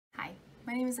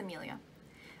My name is Amelia.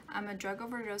 I'm a drug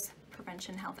overdose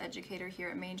prevention health educator here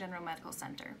at MaineGeneral Medical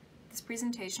Center. This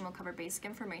presentation will cover basic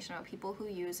information about people who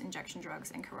use injection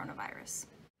drugs and coronavirus.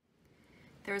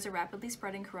 There is a rapidly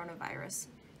spreading coronavirus.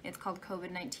 It's called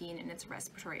COVID-19 and it's a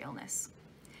respiratory illness.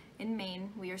 In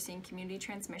Maine, we are seeing community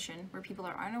transmission where people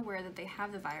are unaware that they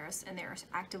have the virus and they are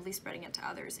actively spreading it to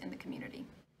others in the community.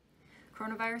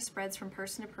 Coronavirus spreads from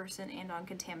person to person and on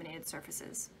contaminated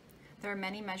surfaces. There are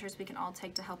many measures we can all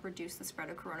take to help reduce the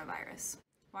spread of coronavirus.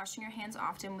 Washing your hands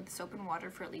often with soap and water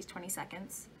for at least 20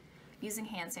 seconds, using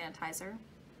hand sanitizer,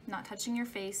 not touching your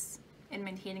face, and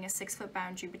maintaining a 6-foot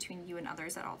boundary between you and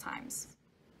others at all times.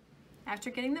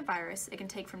 After getting the virus, it can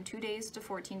take from 2 days to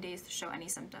 14 days to show any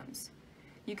symptoms.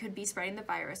 You could be spreading the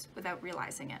virus without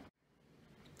realizing it.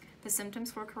 The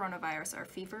symptoms for coronavirus are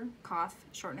fever, cough,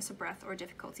 shortness of breath, or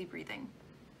difficulty breathing.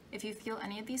 If you feel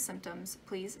any of these symptoms,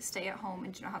 please stay at home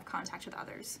and do not have contact with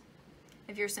others.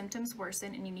 If your symptoms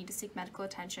worsen and you need to seek medical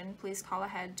attention, please call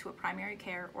ahead to a primary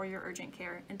care or your urgent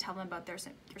care and tell them about your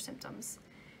symptoms.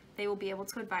 They will be able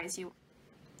to advise you.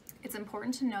 It's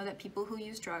important to know that people who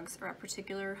use drugs are at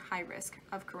particular high risk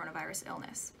of coronavirus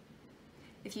illness.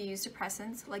 If you use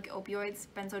depressants like opioids,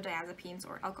 benzodiazepines,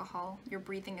 or alcohol, your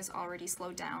breathing is already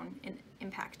slowed down and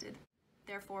impacted.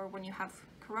 Therefore, when you have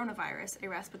coronavirus, a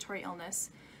respiratory illness,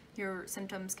 your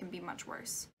symptoms can be much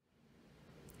worse.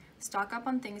 Stock up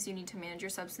on things you need to manage your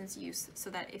substance use so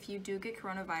that if you do get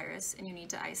coronavirus and you need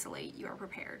to isolate, you are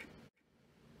prepared.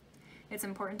 It's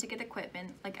important to get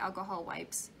equipment like alcohol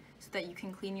wipes so that you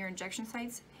can clean your injection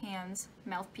sites, hands,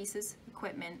 mouthpieces,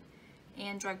 equipment,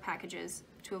 and drug packages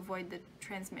to avoid the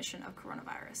transmission of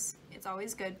coronavirus. It's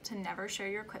always good to never share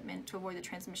your equipment to avoid the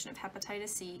transmission of hepatitis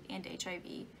C and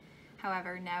HIV.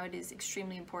 However, now it is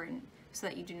extremely important so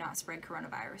that you do not spread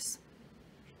coronavirus.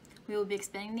 We will be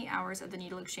expanding the hours of the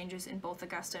needle exchanges in both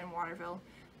Augusta and Waterville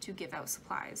to give out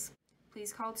supplies.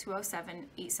 Please call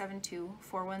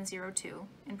 207-872-4102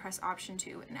 and press option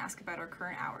 2 and ask about our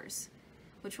current hours,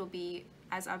 which will be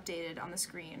as updated on the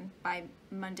screen by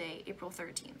Monday, April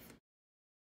 13th.